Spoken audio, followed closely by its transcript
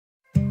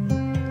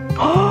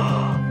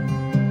Oh,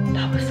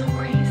 that was so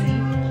crazy.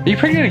 Are you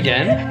pregnant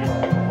again?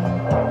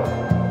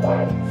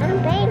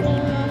 I'm baby.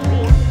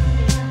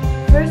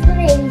 First the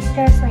baby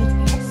starts like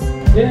this.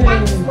 Yeah.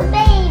 That's the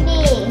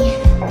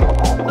baby.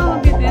 Oh,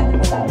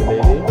 goodness. The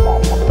baby.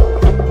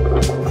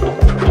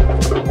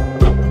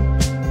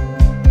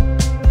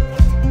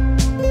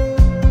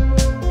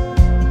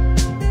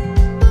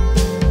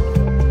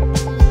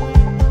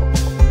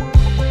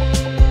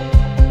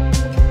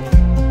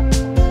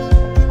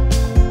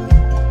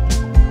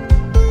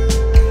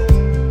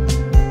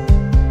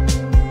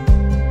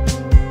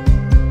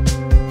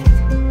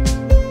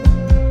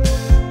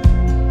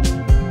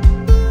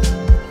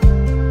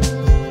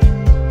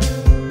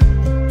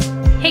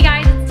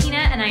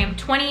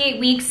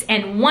 Weeks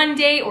and 1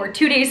 day or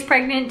 2 days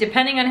pregnant,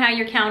 depending on how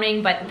you're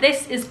counting, but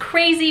this is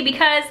crazy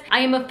because I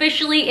am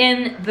officially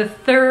in the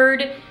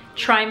 3rd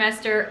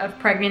trimester of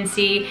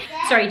pregnancy.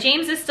 Sorry,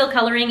 James is still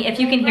coloring.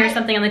 If you can hear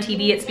something on the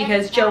TV, it's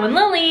because Joe and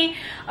Lily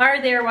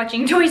are there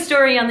watching Toy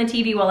Story on the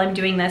TV while I'm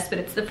doing this, but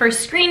it's the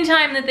first screen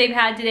time that they've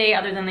had today,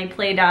 other than they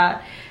played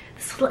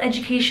this little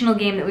educational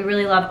game that we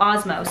really love,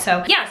 Osmo.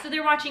 So yeah, so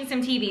they're watching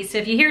some TV. So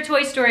if you hear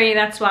Toy Story,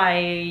 that's why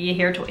you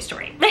hear Toy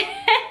Story.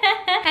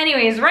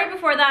 Anyways, right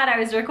before that, I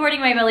was recording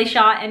my belly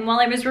shot, and while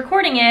I was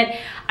recording it,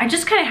 I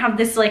just kind of have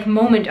this like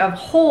moment of,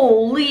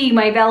 holy,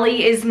 my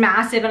belly is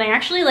massive, and I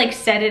actually like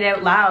said it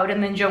out loud,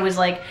 and then Joe was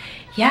like,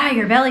 yeah,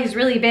 your belly's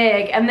really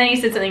big, and then he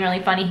said something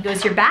really funny. He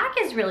goes, your back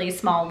is really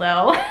small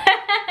though.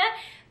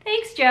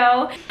 Thanks,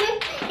 Joe.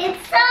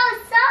 It's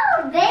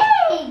so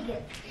big.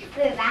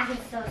 Your back is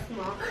so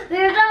small.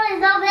 Your belly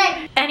is so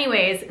big.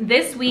 Anyways,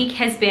 this week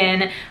has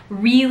been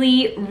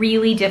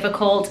really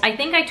difficult. I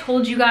think I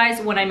told you guys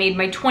when I made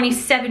my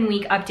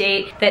 27-week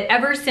update that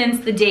ever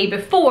since the day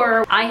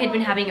before, I had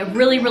been having a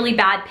really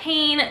bad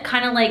pain,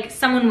 kind of like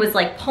someone was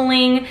like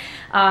pulling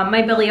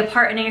my belly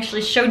apart, and I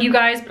actually showed you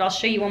guys, but I'll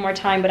show you one more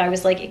time, but I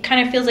was like, it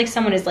kind of feels like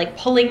someone is like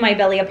pulling my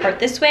belly apart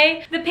this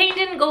way. The pain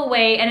didn't go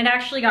away, and it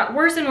actually got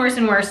worse and worse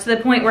and worse, to the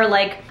point where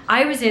like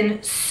I was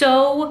in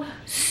so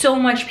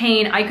much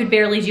pain I could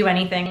barely do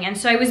anything. And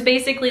so I was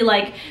basically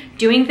like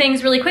doing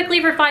things really quickly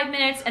for 5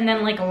 minutes and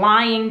then like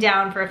lying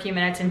down for a few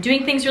minutes and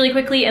doing things really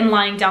quickly and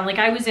lying down. Like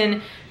I was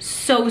in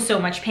so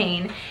much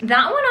pain.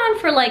 That went on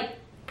for like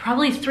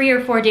probably 3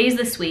 or 4 days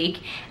this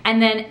week. And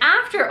then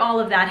after all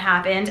of that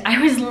happened, I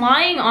was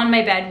lying on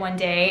my bed one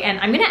day, and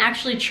I'm gonna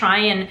actually try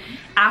and,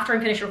 after I'm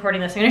finished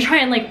recording this, I'm gonna try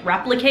and like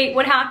replicate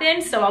what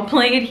happened, so I'll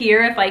play it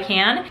here if I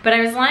can. But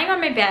I was lying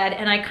on my bed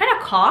and I kind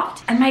of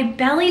coughed, and my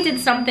belly did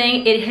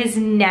something it has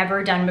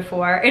never done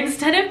before.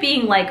 Instead of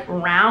being like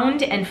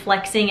round and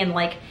flexing in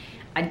like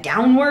a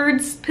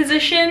downwards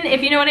position,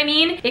 if you know what I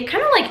mean, it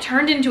kind of like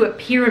turned into a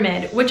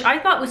pyramid, which I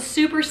thought was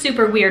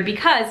super weird,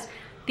 because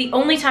the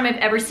only time I've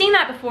ever seen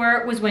that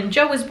before was when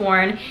Joe was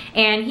born,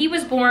 and he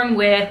was born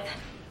with...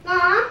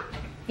 Mom?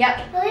 Yep.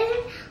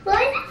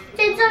 What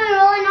did something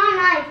rolling on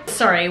my...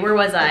 Sorry, where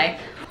was I?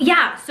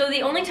 Yeah, so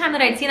the only time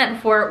that I'd seen that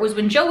before was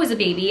when Joe was a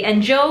baby,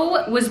 and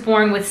Joe was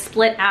born with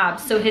split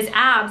abs. So his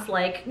abs,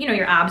 like, you know,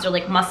 your abs are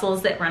like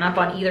muscles that run up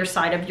on either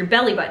side of your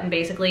belly button,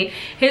 basically.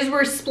 His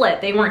were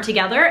split, they weren't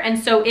together. And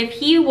so if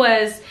he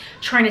was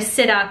trying to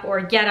sit up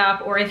or get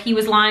up, or if he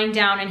was lying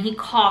down and he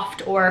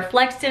coughed or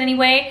flexed in any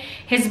way,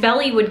 his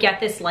belly would get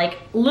this like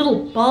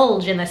little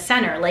bulge in the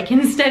center. Like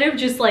instead of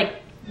just like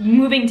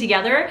moving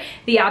together,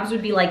 the abs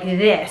would be like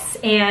this,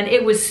 and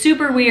it was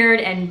super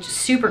weird and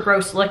super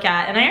gross to look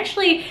at. And I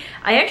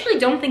actually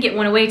don't think it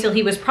went away till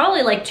he was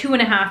probably like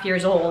 2.5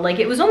 years old. Like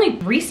it was only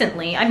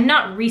recently. I'm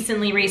not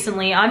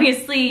recently,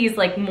 obviously he's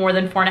like more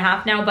than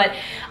 4.5 now, but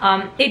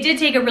it did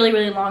take a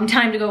really long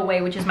time to go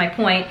away, which is my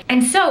point.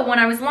 And so when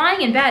I was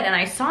lying in bed and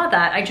I saw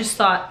that, I just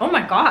thought, oh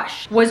my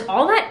gosh, was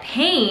all that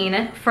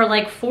pain for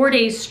like 4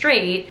 days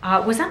straight,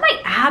 was that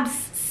my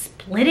abs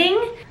splitting?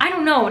 I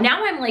don't know.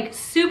 Now I'm like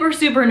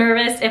super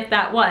nervous if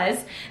that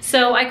was.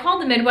 So I called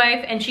the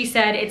midwife, and she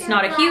said it's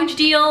not a huge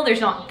deal.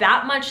 There's not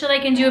that much that I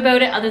can do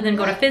about it other than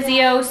go to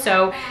physio.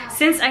 So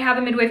since I have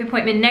a midwife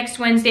appointment next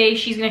Wednesday,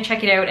 she's gonna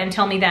check it out and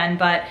tell me then.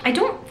 But I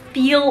don't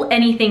feel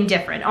anything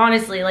different,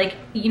 honestly. Like,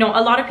 you know,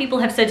 a lot of people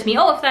have said to me,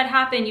 oh, if that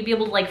happened, you'd be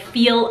able to like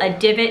feel a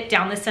divot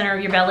down the center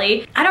of your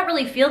belly. I don't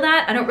really feel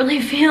that. I don't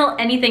really feel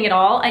anything at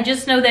all. I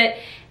just know that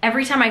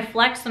every time I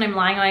flex when I'm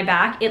lying on my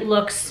back, it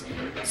looks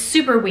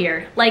super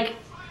weird. Like,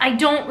 I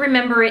don't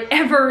remember it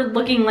ever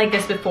looking like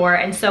this before,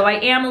 and so I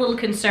am a little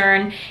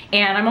concerned,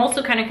 and I'm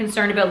also kind of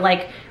concerned about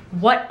like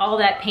what all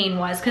that pain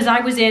was, because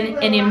I was in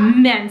an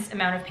immense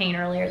amount of pain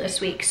earlier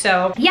this week.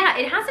 So yeah,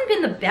 it hasn't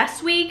been the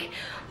best week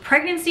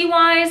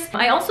pregnancy-wise.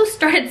 I also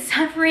started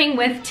suffering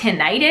with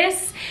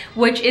tinnitus,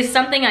 which is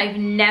something I've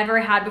never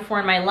had before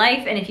in my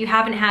life. And if you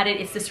haven't had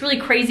it, it's this really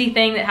crazy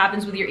thing that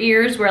happens with your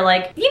ears where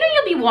like, you know,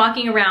 you'll be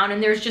walking around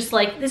and there's just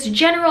like this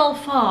general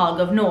fog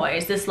of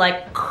noise, this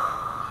like,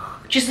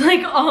 just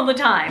like all the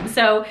time.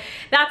 So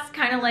that's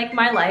kind of like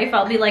my life.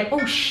 I'll be like,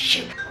 oh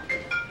shoot.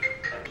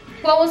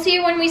 Well, we'll see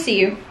you when we see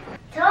you.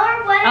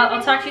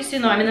 I'll talk to you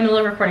soon though. I'm in the middle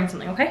of recording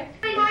something, okay?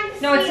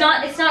 No, it's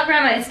not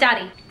Grandma, it's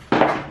Daddy.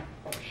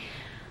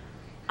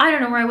 I don't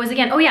know where I was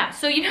again. Oh yeah,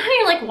 so you know how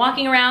you're like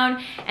walking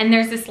around and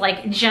there's this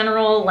like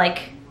general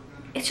like,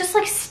 it's just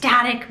like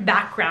static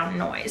background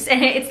noise.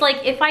 And it's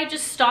like, if I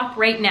just stop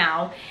right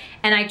now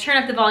and I turn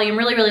up the volume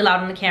really, really loud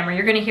on the camera,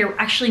 you're gonna hear,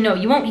 actually no,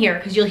 you won't hear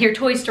because you'll hear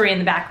Toy Story in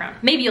the background.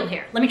 Maybe you'll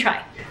hear, let me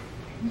try.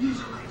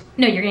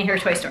 No, you're gonna hear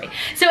Toy Story.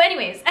 So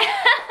anyways,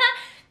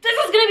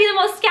 this is gonna be the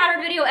most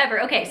scattered video ever.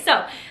 Okay,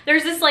 so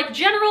there's this like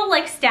general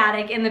like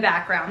static in the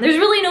background. There's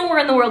really nowhere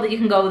in the world that you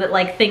can go that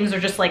like things are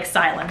just like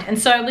silent. And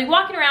so I'll be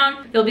walking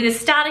around, there'll be this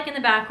static in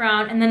the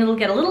background, and then it'll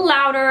get a little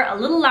louder, a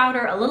little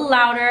louder, a little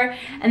louder,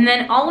 and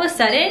then all of a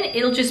sudden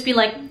it'll just be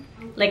like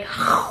the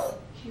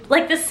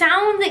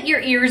sound that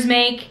your ears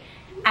make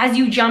as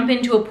you jump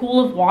into a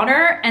pool of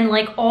water, and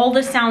like all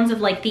the sounds of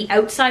like the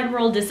outside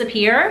world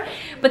disappear.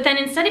 But then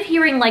instead of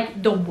hearing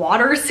like the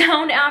water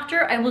sound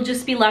after, I will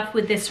just be left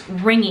with this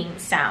ringing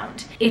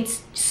sound.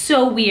 It's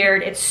so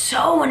weird, it's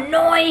so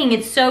annoying,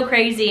 it's so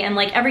crazy. And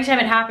like every time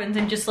it happens,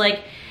 I'm just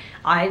like,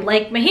 I'd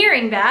like my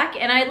hearing back,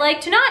 and I'd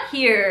like to not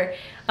hear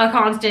a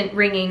constant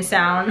ringing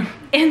sound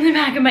in the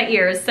back of my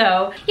ears.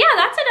 So yeah,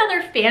 that's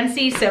another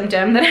fancy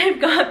symptom that I've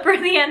got for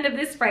the end of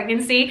this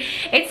pregnancy.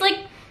 It's like,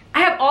 I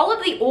have all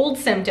of the old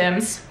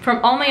symptoms from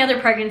all my other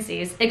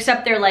pregnancies,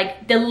 except they're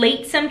like the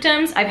late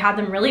symptoms. I've had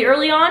them really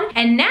early on.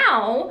 And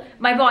now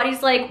my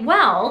body's like,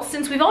 well,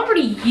 since we've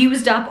already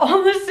used up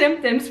all the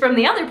symptoms from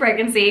the other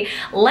pregnancy,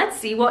 let's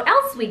see what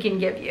else we can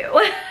give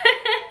you.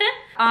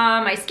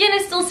 My skin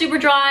is still super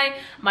dry.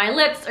 My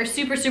lips are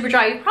super, super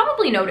dry. You've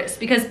probably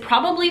noticed because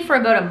probably for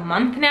about a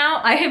month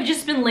now, I have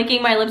just been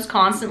licking my lips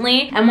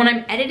constantly. And when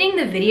I'm editing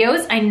the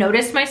videos, I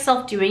notice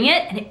myself doing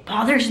it and it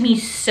bothers me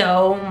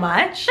so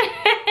much.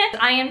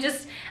 I am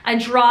just a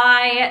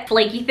dry,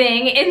 flaky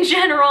thing in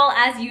general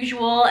as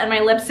usual, and my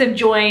lips have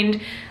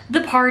joined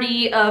the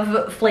party of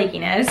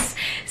flakiness.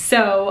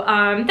 So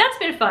that's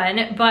been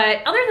fun.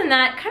 But other than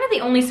that, kind of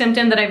the only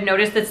symptom that I've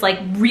noticed that's like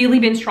really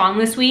been strong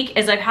this week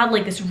is I've had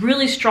like this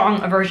really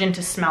strong aversion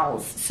to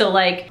smells. So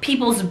like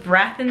people's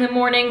breath in the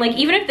morning, like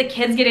even if the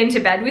kids get into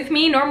bed with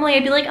me, normally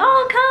I'd be like,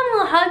 oh,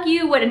 come, I'll hug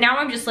you. And now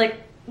I'm just like,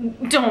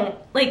 don't.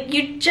 Like,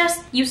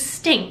 you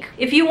stink.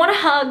 If you want a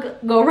hug,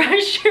 go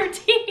brush your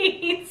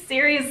teeth.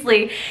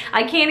 Seriously,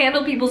 I can't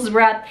handle people's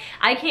breath.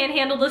 I can't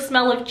handle the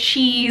smell of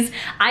cheese.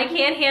 I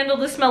can't handle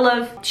the smell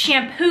of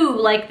shampoo.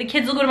 Like, the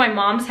kids will go to my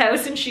mom's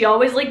house and she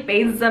always like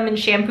bathes them and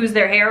shampoos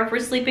their hair if we're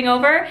sleeping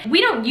over. We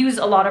don't use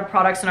a lot of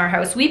products in our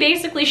house. We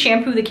basically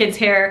shampoo the kids'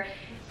 hair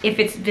if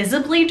it's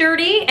visibly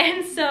dirty,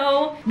 and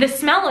so the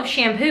smell of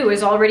shampoo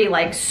is already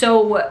like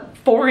so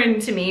foreign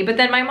to me. But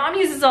then my mom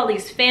uses all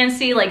these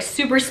fancy like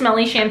super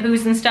smelly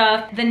shampoos and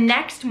stuff. The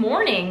next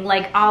morning,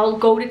 like I'll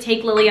go to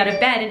take Lily out of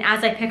bed, and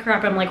as I pick her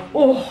up, I'm like,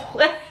 oh.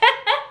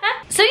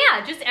 So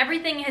yeah, just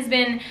everything has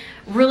been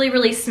really,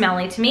 really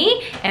smelly to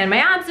me, and my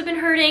abs have been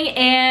hurting,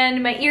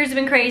 and my ears have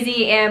been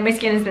crazy, and my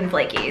skin has been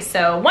flaky.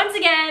 So once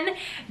again,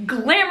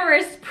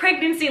 glamorous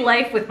pregnancy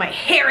life with my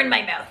hair in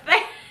my mouth.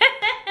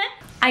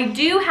 I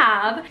do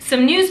have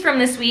some news from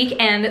this week,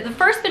 and the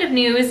first bit of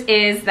news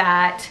is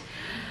that,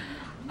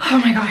 oh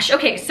my gosh,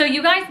 okay, so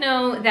you guys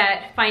know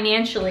that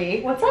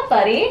financially, what's up,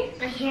 buddy?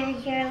 I can't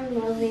hear a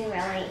movie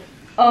really.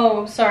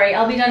 Oh, sorry,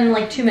 I'll be done in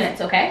like 2 minutes,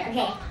 okay?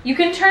 Okay. You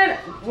can turn it,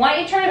 why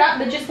don't you turn it up,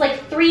 but just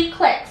like 3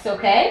 clicks,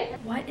 okay?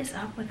 What is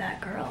up with that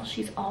girl?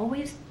 She's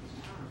always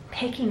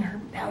picking her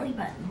belly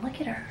button.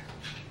 Look at her.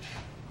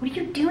 What are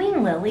you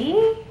doing, Lily?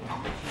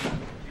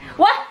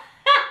 What?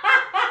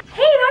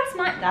 Hey,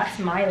 that's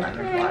my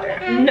lemon water.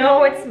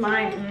 No, it's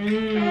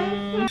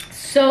mine.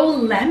 So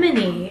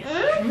lemony.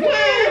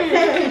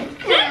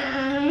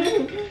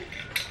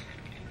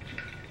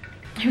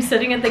 I'm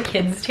sitting at the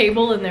kids'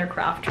 table in their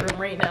craft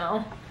room right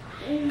now.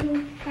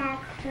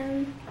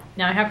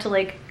 Now I have to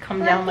like come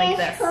down like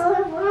this.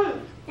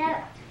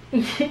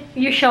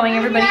 You're showing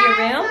everybody your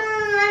room?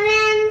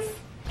 Lemons.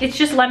 It's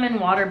just lemon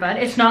water, bud.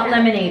 It's not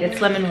lemonade,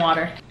 it's lemon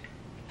water.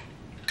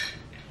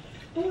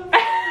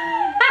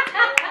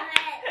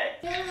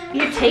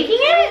 You're taking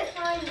it?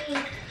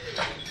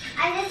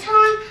 I just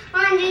want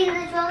to do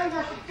this really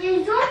good.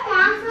 You don't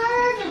want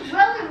this? It's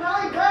really,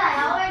 really good. I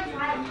always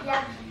try it.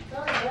 Yeah,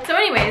 really good. So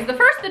anyways, the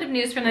first bit of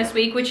news from this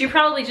week, which you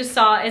probably just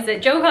saw, is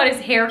that Joe got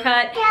his hair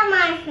cut. Cut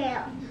my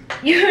hair.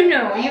 You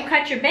know, you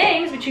cut your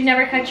bangs, but you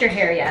never cut your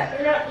hair yet.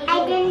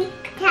 I didn't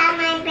cut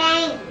my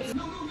bangs.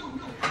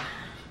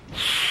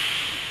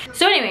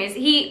 So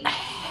anyways,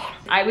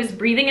 I was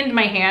breathing into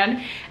my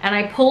hand, and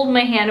I pulled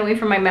my hand away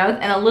from my mouth,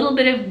 and a little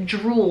bit of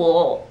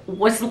drool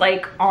was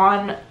like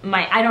on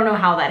my, I don't know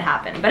how that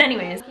happened, but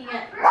anyways.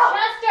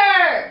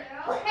 Chester!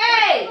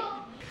 Hey!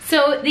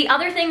 So the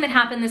other thing that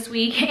happened this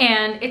week,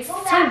 and it's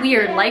so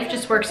weird, life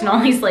just works in all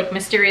these like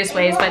mysterious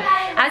ways, but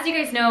as you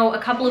guys know, a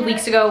couple of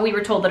weeks ago, we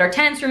were told that our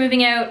tenants were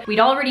moving out.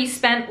 We'd already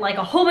spent like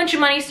a whole bunch of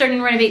money starting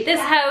to renovate this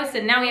house,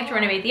 and now we have to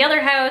renovate the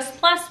other house,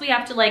 plus we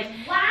have to like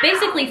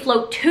basically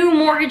float 2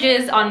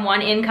 mortgages on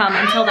 1 income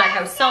until that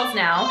house sells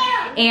now.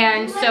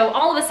 And so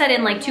all of a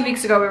sudden, like 2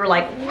 weeks ago, we were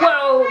like,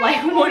 whoa,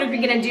 like what are we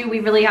gonna do? We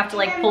really have to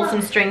like pull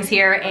some strings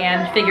here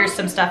and figure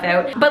some stuff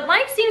out. But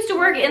life seems to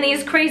work in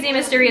these crazy,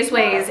 mysterious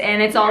ways,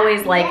 and it's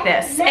always like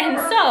this. And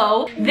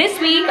so this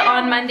week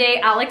on Monday,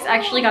 Alex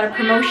actually got a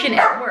promotion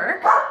at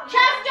work.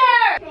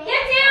 Chester,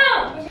 get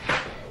down!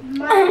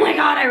 Oh my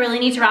God, I really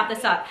need to wrap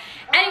this up.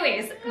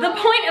 Anyways, the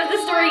point of the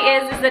story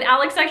is that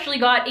Alex actually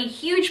got a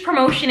huge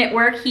promotion at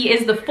work. He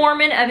is the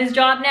foreman of his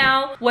job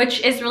now,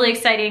 which is really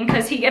exciting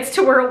because he gets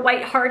to wear a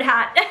white hard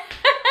hat.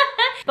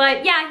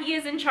 But yeah, he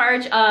is in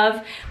charge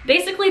of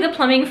basically the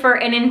plumbing for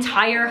an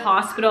entire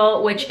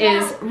hospital, which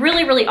is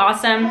really, really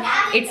awesome.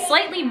 It's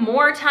slightly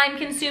more time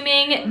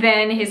consuming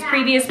than his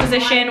previous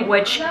position,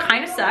 which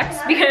kind of sucks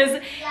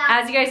because,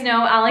 as you guys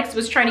know, Alex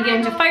was trying to get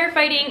into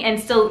firefighting and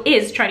still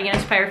is trying to get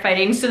into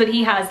firefighting so that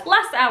he has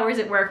less hours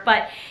at work.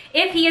 But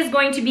if he is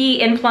going to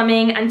be in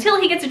plumbing until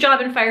he gets a job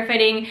in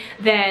firefighting,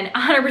 then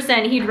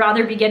 100% he'd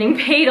rather be getting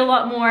paid a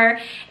lot more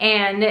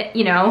and,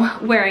 you know,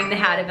 wearing the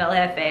hat of El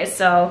Jefe.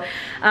 So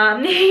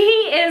he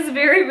is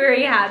very,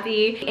 very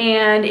happy,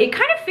 and it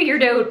kind of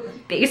figured out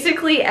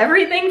basically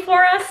everything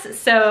for us.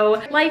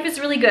 So life is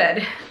really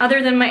good,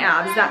 other than my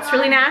abs. That's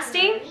really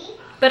nasty.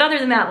 But other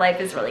than that, life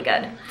is really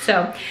good.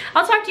 So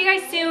I'll talk to you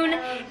guys soon,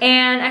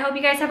 and I hope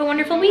you guys have a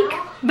wonderful week.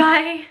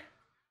 Bye.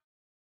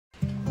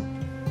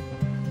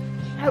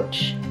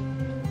 Ouch.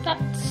 That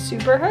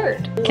super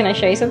hurt. Can I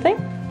show you something?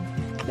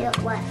 Yeah,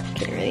 what?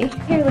 Okay, ready?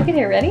 Here, look at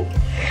here, ready?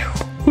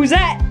 Who's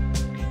that?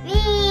 Me!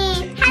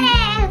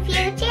 Hello,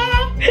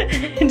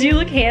 future! Do you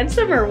look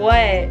handsome or what?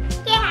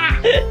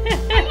 Yeah!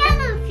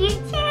 Hello,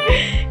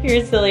 future!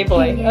 You're a silly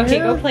boy. Okay,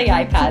 go play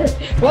iPad.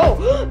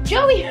 Whoa!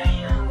 Joey!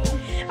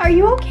 Are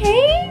you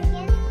okay?